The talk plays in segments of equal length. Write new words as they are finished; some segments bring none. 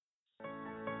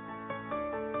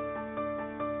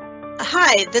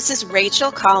Hi, this is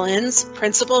Rachel Collins,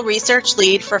 Principal Research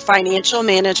Lead for Financial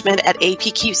Management at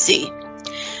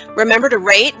APQC. Remember to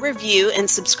rate, review, and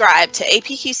subscribe to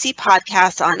APQC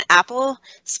podcasts on Apple,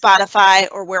 Spotify,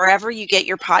 or wherever you get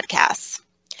your podcasts.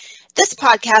 This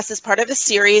podcast is part of a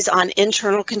series on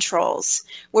internal controls,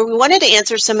 where we wanted to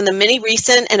answer some of the many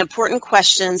recent and important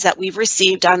questions that we've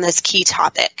received on this key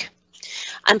topic.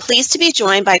 I'm pleased to be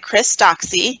joined by Chris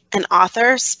Doxey, an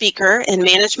author, speaker, and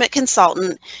management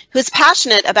consultant who is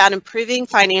passionate about improving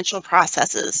financial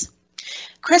processes.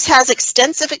 Chris has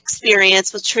extensive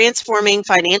experience with transforming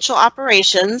financial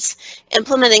operations,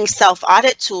 implementing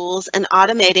self-audit tools, and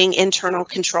automating internal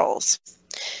controls.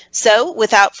 So,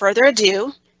 without further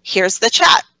ado, here's the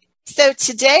chat. So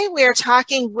today we are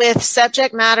talking with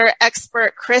subject matter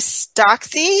expert Chris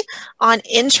Doxey on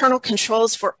internal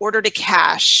controls for order to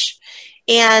cash.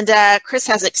 And Chris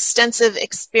has extensive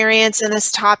experience in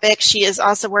this topic. She is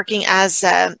also working as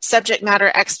a subject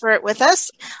matter expert with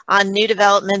us on new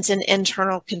developments in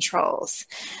internal controls.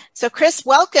 So Chris,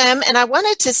 welcome. And I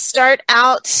wanted to start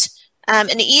out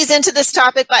and ease into this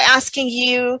topic by asking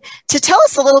you to tell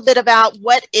us a little bit about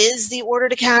what is the order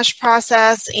to cash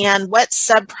process and what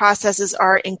sub-processes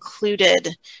are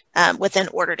included within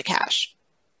order to cash.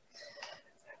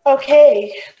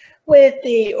 Okay. With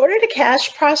the order to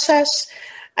cash process,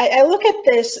 I look at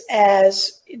this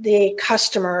as the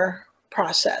customer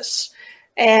process.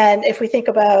 And if we think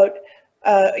about,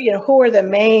 who are the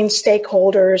main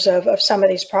stakeholders of some of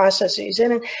these processes,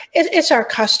 and it's our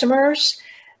customers.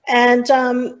 And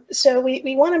so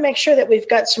we want to make sure that we've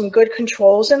got some good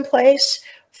controls in place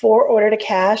for order to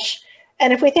cash.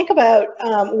 And if we think about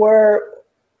we're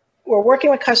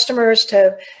working with customers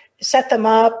to set them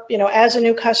up, as a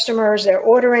new customer as they're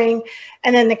ordering.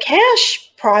 And then the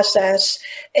cash process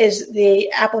is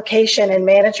the application and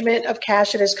management of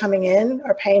cash that is coming in,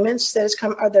 or payments that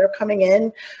are coming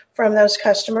in from those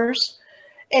customers.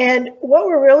 And what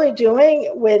we're really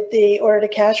doing with the order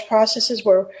to cash process is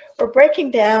we're breaking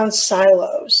down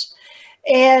silos.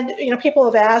 And, people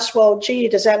have asked, well, gee,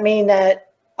 does that mean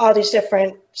that all these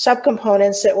different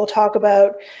subcomponents that we'll talk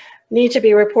about need to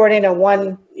be reporting to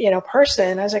one,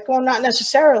 person? I was like, well, not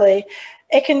necessarily.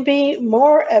 It can be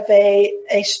more of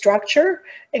a structure.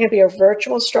 It can be a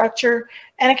virtual structure,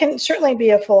 and it can certainly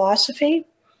be a philosophy.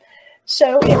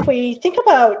 So if we think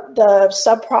about the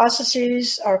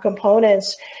sub-processes or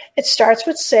components, it starts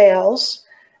with sales.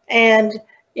 And,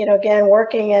 again,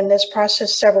 working in this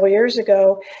process several years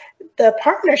ago, the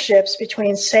partnerships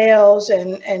between sales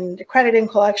and credit and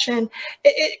collection,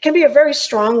 it can be a very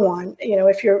strong one,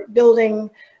 if you're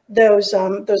building those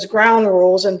ground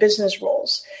rules and business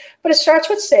rules. But it starts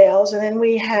with sales, and then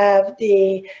we have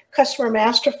the customer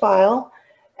master file,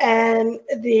 and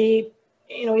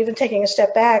even taking a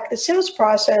step back, the sales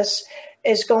process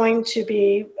is going to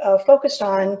be focused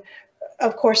on,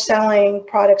 of course, selling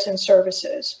products and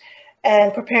services,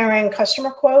 and preparing customer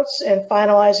quotes and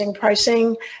finalizing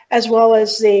pricing, as well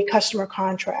as the customer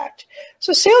contract.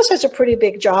 So sales has a pretty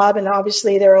big job, and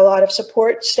obviously there are a lot of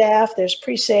support staff. There's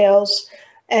pre-sales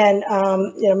and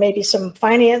maybe some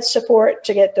finance support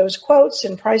to get those quotes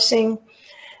and pricing.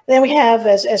 Then we have,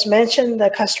 as mentioned, the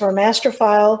customer master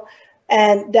file,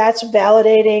 and that's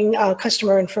validating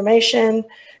customer information,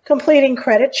 completing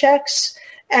credit checks,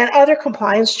 and other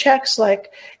compliance checks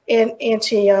like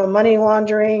anti-money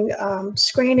laundering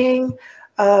screening,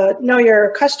 know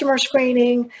your customer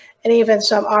screening, and even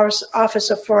some Office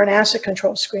of Foreign Asset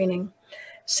Control screening.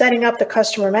 Setting up the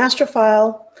customer master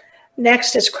file.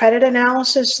 Next is credit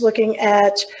analysis, looking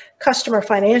at customer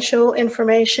financial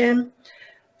information,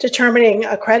 determining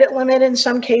a credit limit in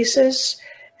some cases,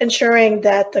 ensuring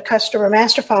that the customer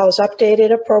master file is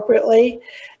updated appropriately,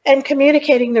 and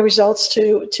communicating the results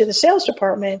to the sales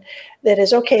department that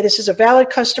is, okay, this is a valid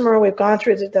customer, we've gone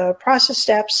through the process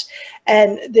steps,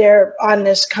 and they're on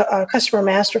this customer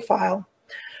master file.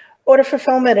 Order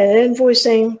fulfillment and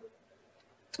invoicing.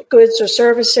 Goods or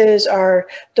services are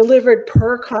delivered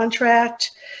per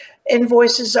contract.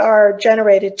 Invoices are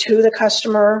generated to the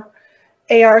customer.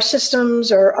 AR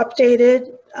systems are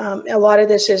updated. A lot of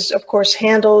this is, of course,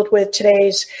 handled with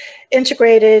today's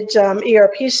integrated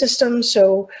ERP systems,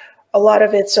 so a lot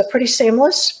of it's pretty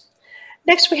seamless.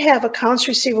 Next, we have accounts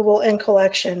receivable and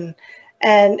collection.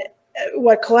 And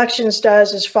what collections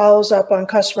does is follows up on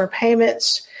customer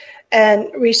payments and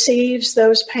receives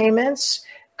those payments.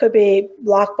 Could be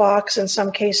lockbox, in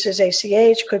some cases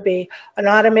ACH, could be an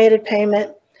automated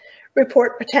payment.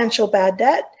 Report potential bad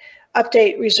debt,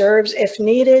 update reserves if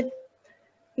needed.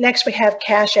 Next, we have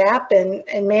cash app and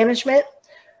management.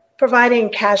 providing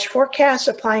cash forecasts,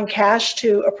 applying cash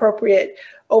to appropriate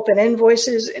open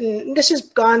invoices. And this has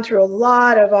gone through a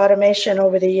lot of automation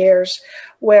over the years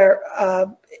where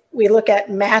we look at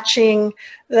matching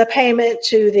the payment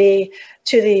to the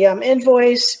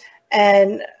invoice,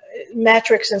 and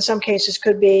metrics in some cases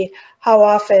could be how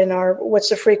often or what's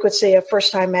the frequency of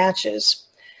first-time matches.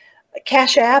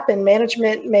 Cash app and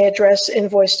management may address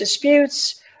invoice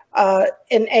disputes,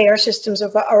 and AR systems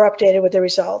are updated with the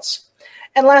results.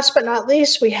 And last but not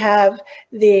least, we have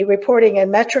the reporting and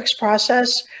metrics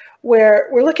process, where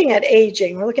we're looking at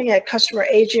aging. We're looking at customer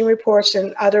aging reports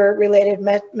and other related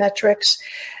metrics,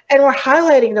 and we're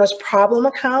highlighting those problem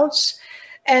accounts.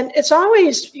 And it's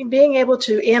always being able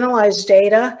to analyze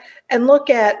data and look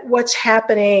at what's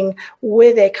happening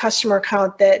with a customer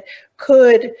account that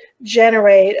could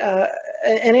generate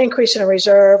an increase in a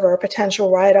reserve or a potential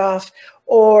write-off,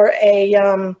 or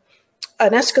an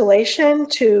escalation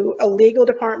to a legal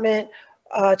department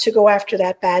to go after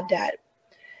that bad debt.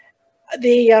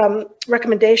 The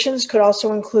recommendations could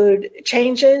also include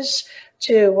changes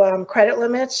to credit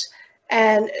limits,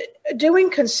 and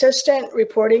doing consistent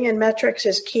reporting and metrics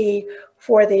is key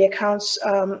for the accounts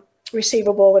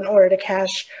receivable and order to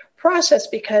cash process,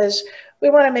 because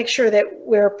we want to make sure that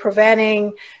we're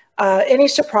preventing any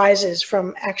surprises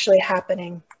from actually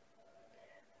happening.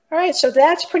 All right, so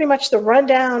that's pretty much the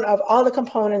rundown of all the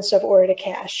components of order to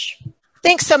cash.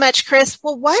 Thanks so much, Chris.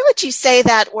 Well, why would you say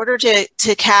that order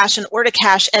to cash and order to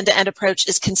cash end-to-end approach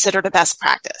is considered a best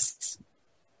practice?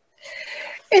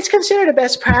 It's considered a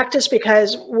best practice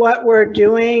because what we're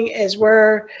doing is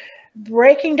we're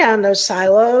breaking down those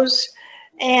silos.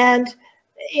 And,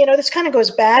 this kind of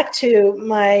goes back to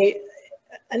my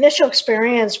initial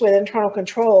experience with internal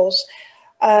controls.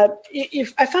 I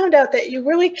found out that you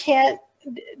really can't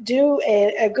do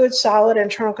a good, solid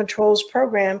internal controls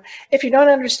program if you don't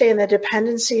understand the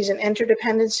dependencies and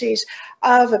interdependencies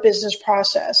of a business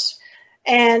process.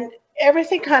 And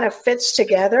everything kind of fits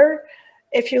together.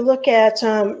 If you look at,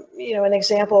 an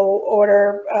example,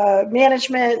 order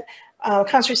management,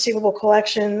 accounts receivable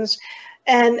collections,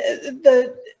 and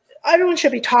everyone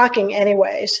should be talking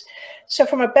anyways. So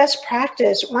from a best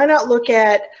practice, why not look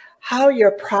at how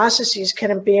your processes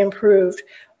can be improved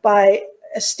by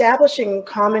establishing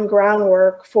common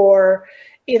groundwork for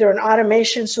either an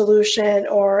automation solution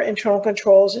or internal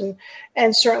controls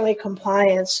and certainly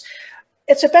compliance.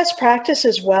 It's a best practice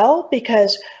as well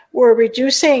because we're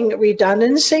reducing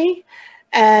redundancy,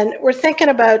 and we're thinking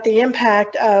about the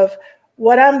impact of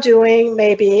what I'm doing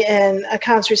maybe in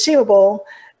accounts receivable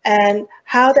and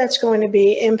how that's going to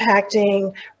be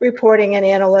impacting reporting and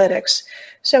analytics.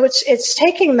 So it's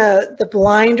taking the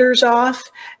blinders off,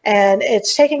 and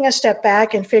it's taking a step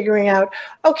back and figuring out,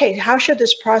 okay, how should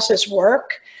this process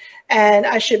work? And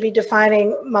I should be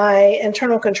defining my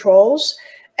internal controls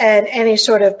and any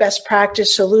sort of best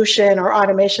practice solution or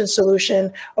automation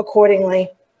solution accordingly.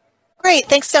 Great.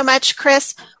 Thanks so much,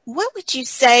 Chris. What would you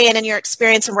say, and in your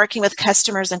experience in working with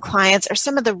customers and clients, are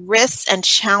some of the risks and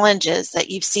challenges that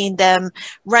you've seen them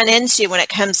run into when it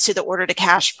comes to the order to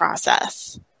cash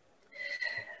process?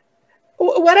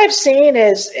 What I've seen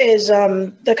is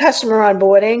the customer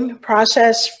onboarding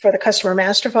process for the customer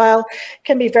master file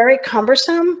can be very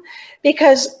cumbersome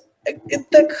because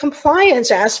the compliance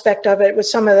aspect of it with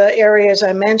some of the areas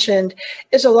I mentioned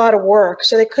is a lot of work.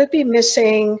 So they could be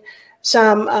missing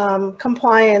some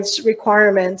compliance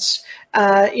requirements,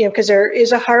 because there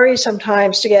is a hurry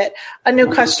sometimes to get a new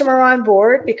customer on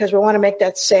board because we want to make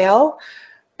that sale.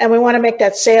 And we want to make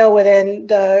that sale within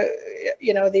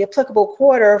the applicable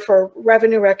quarter for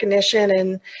revenue recognition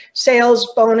and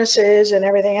sales bonuses and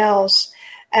everything else.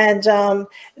 And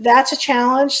that's a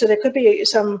challenge. So there could be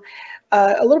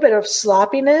a little bit of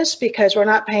sloppiness because we're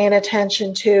not paying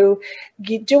attention to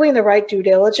doing the right due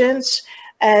diligence.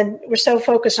 And we're so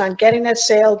focused on getting that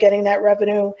sale, getting that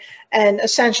revenue, and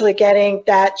essentially getting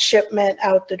that shipment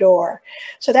out the door.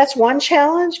 So that's one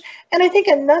challenge. And I think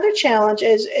another challenge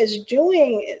is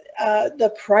doing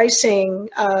the pricing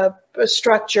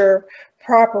structure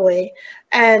properly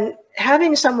and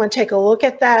having someone take a look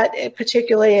at that,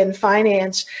 particularly in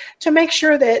finance, to make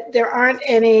sure that there aren't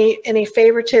any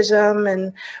favoritism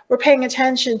and we're paying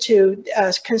attention to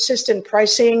consistent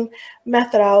pricing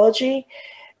methodology.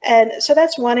 And so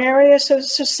that's one area. So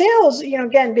sales,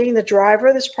 again, being the driver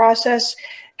of this process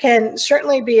can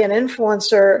certainly be an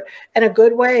influencer in a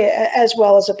good way as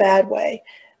well as a bad way.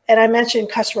 And I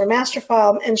mentioned customer master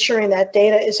file, ensuring that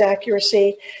data is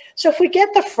accuracy. So if we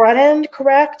get the front end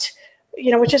correct,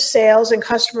 which is sales and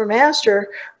customer master,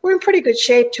 we're in pretty good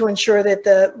shape to ensure that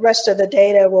the rest of the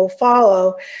data will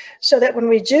follow, so that when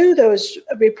we do those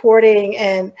reporting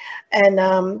and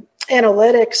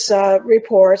analytics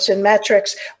reports and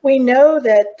metrics, we know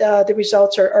that the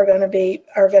results are going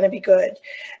to be good,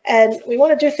 and we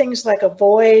want to do things like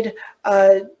avoid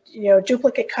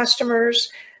duplicate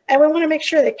customers, and we want to make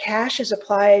sure that cash is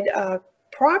applied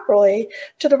properly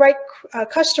to the right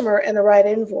customer and the right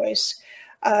invoice.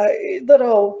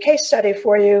 Little case study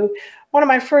for you. One of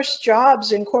my first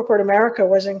jobs in corporate America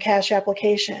was in cash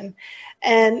application,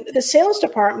 and the sales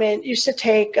department used to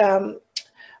take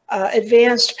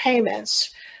advanced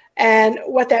payments. And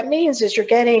what that means is you're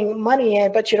getting money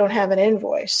in, but you don't have an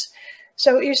invoice.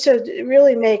 So it used to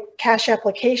really make cash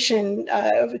application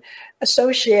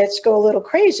associates go a little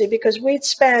crazy, because we'd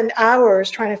spend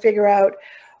hours trying to figure out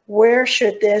where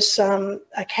should this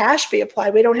cash be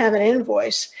applied. We don't have an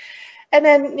invoice. And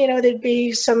then, there'd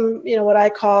be some, what I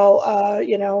call,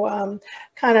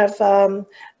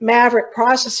 maverick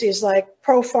processes like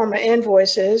pro forma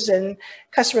invoices, and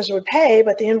customers would pay,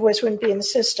 but the invoice wouldn't be in the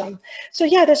system. So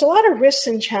yeah, there's a lot of risks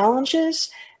and challenges.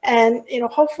 And,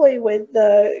 hopefully with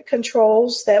the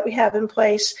controls that we have in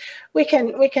place, we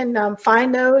can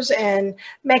find those and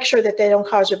make sure that they don't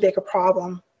cause a bigger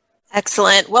problem.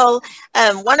 Excellent. Well,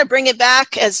 want to bring it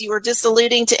back, as you were just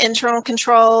alluding to internal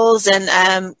controls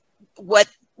and what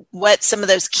some of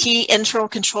those key internal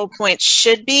control points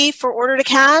should be for order to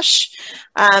cash,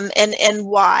 and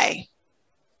why.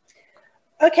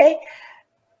 Okay.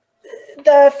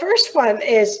 The first one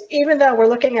is, even though we're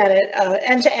looking at an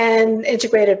end-to-end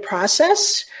integrated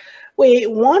process, we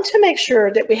want to make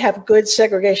sure that we have good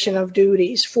segregation of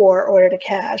duties for order to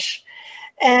cash.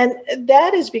 And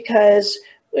that is because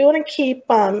we want to keep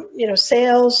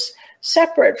sales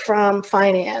separate from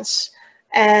finance.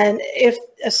 And if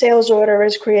a sales order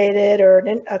is created or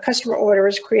a customer order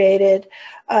is created,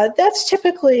 that's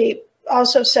typically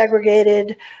also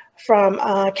segregated from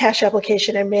cash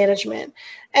application and management.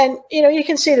 And, you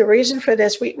can see the reason for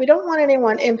this. We don't want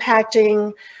anyone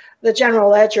impacting the general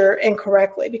ledger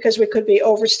incorrectly, because we could be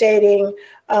overstating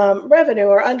revenue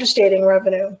or understating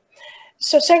revenue.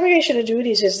 So segregation of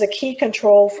duties is the key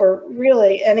control for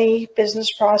really any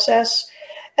business process.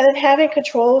 And then having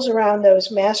controls around those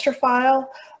master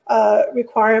file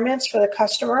requirements for the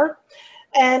customer.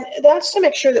 And that's to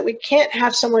make sure that we can't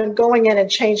have someone going in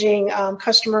and changing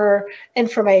customer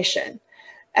information,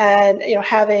 and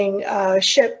having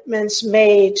shipments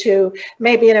made to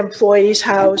maybe an employee's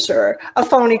house or a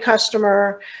phony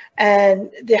customer. And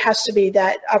there has to be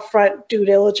that upfront due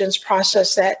diligence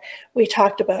process that we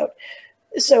talked about.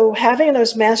 So having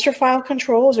those master file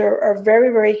controls are very,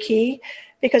 very key,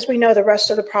 because we know the rest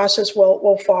of the process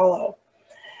will follow.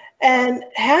 And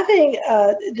having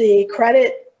the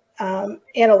credit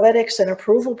analytics and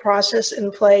approval process in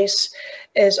place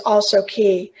is also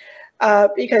key,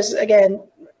 because again,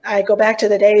 I go back to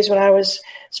the days when I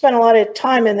spent a lot of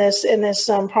time in this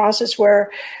process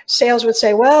where sales would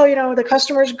say, well, the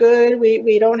customer's good,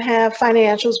 we don't have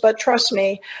financials, but trust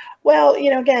me. Well,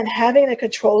 again, having the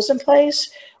controls in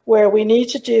place where we need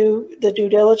to do the due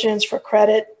diligence for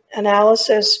credit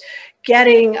analysis,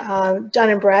 getting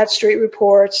Dun & Bradstreet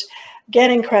reports,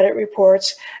 getting credit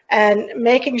reports, and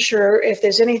making sure if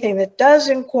there's anything that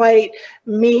doesn't quite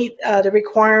meet the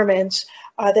requirements,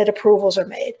 that approvals are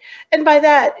made. And by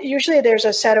that, usually there's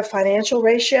a set of financial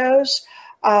ratios,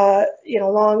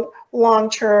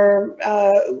 long-term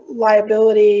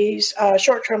liabilities,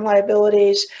 short-term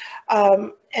liabilities,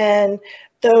 and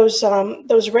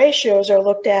those ratios are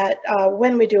looked at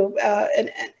when we do an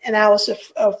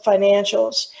analysis of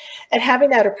financials. And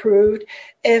having that approved,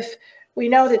 if we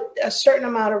know that a certain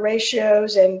amount of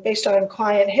ratios and based on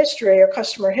client history or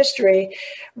customer history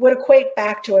would equate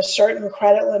back to a certain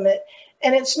credit limit,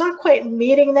 and it's not quite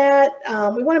meeting that,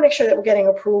 we want to make sure that we're getting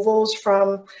approvals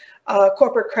from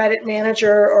corporate credit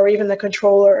manager or even the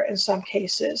controller in some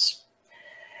cases.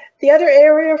 The other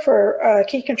area for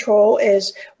key control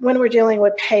is when we're dealing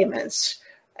with payments,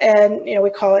 and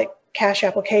we call it cash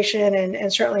application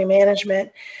and certainly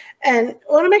management. And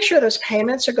we want to make sure those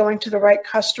payments are going to the right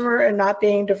customer and not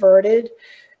being diverted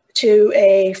to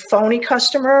a phony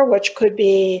customer, which could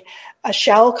be a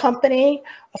shell company,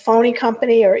 a phony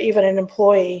company, or even an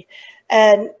employee.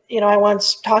 And I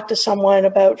once talked to someone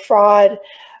about fraud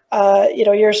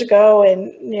years ago,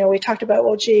 and we talked about,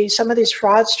 well, gee, some of these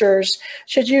fraudsters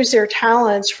should use their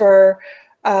talents for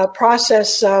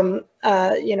process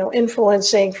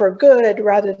influencing for good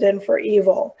rather than for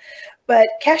evil. But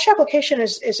cash application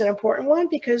is an important one,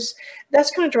 because that's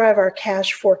going to drive our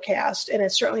cash forecast, and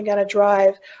it's certainly going to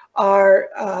drive our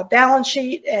balance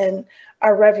sheet and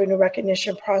our revenue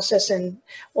recognition process, and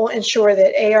will ensure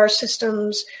that AR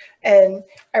systems and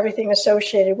everything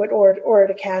associated with order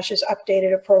to cash is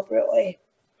updated appropriately.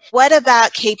 What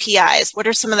about KPIs? What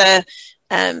are some of the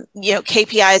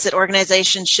KPIs that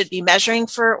organizations should be measuring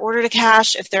for order to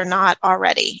cash if they're not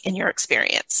already, in your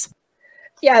experience?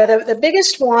 Yeah, the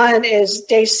biggest one is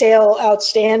day sale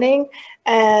outstanding,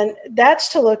 and that's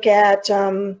to look at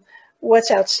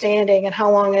what's outstanding and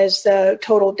how long has the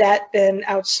total debt been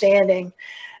outstanding.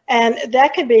 And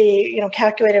that could be,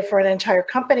 calculated for an entire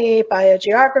company, by a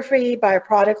geography, by a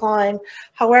product line,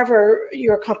 however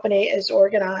your company is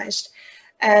organized.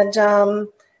 And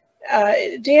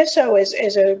DSO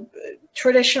is a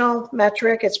traditional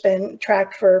metric. It's been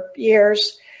tracked for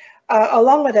years.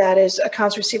 Along with that is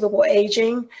accounts receivable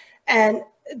aging. And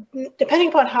depending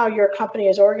upon how your company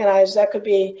is organized, that could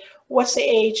be what's the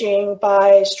aging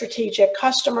by strategic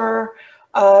customer,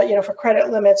 for credit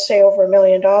limits, say over $1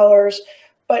 million.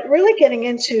 But really getting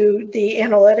into the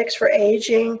analytics for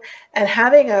aging and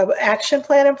having an action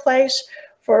plan in place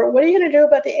for what are you going to do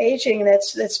about the aging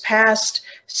that's past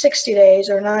 60 days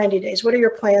or 90 days? What are your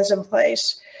plans in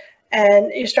place?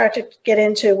 And you start to get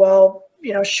into,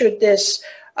 should this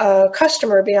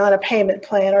customer be on a payment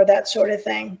plan or that sort of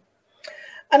thing.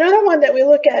 Another one that we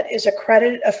look at is a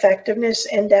credit effectiveness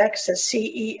index, a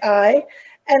CEI,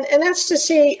 and that's to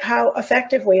see how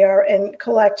effective we are in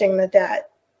collecting the debt.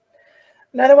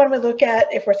 Another one we look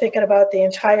at, if we're thinking about the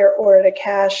entire order to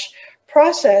cash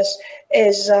process,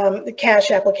 is the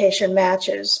cash application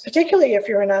matches, particularly if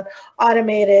you're in an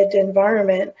automated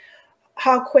environment.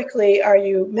 How quickly are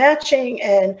you matching,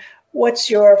 and what's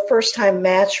your first time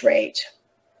match rate?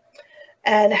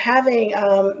 And having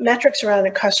metrics around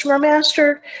a customer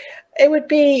master, it would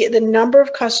be the number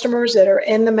of customers that are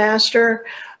in the master,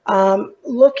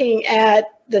 looking at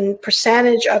the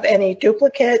percentage of any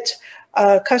duplicate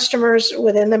customers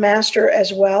within the master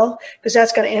as well, because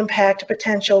that's going to impact a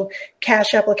potential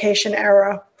cash application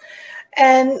error.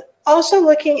 And also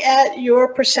looking at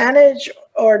your percentage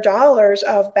or dollars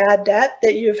of bad debt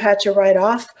that you've had to write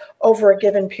off over a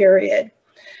given period.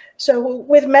 So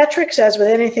with metrics, as with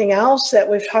anything else that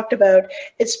we've talked about,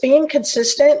 it's being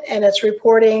consistent and it's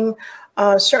reporting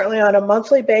certainly on a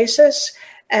monthly basis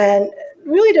and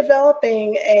really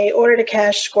developing a order to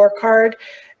cash scorecard.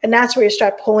 And that's where you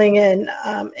start pulling in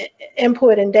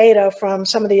input and data from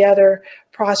some of the other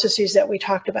processes that we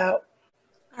talked about.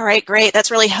 All right, great.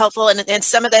 That's really helpful. And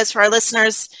some of those for our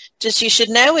listeners, just you should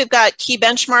know, we've got key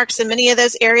benchmarks in many of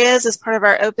those areas as part of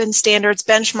our open standards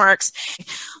benchmarks.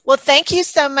 Well, thank you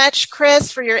so much,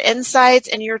 Chris, for your insights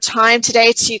and your time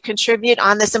today to contribute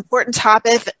on this important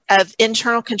topic of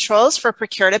internal controls for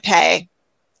Procure-to-Pay.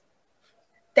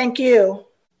 Thank you.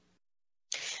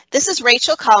 This is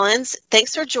Rachel Collins.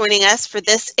 Thanks for joining us for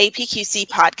this APQC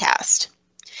podcast.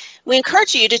 We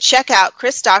encourage you to check out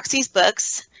Chris Doxey's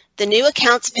books, the New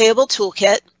Accounts Payable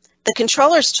Toolkit, the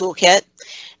Controller's Toolkit,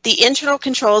 the Internal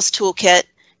Controls Toolkit,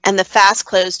 and the Fast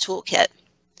Close Toolkit.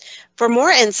 For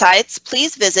more insights,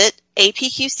 please visit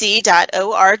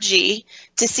apqc.org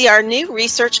to see our new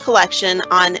research collection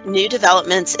on new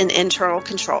developments in internal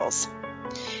controls.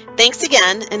 Thanks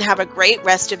again, and have a great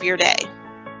rest of your day.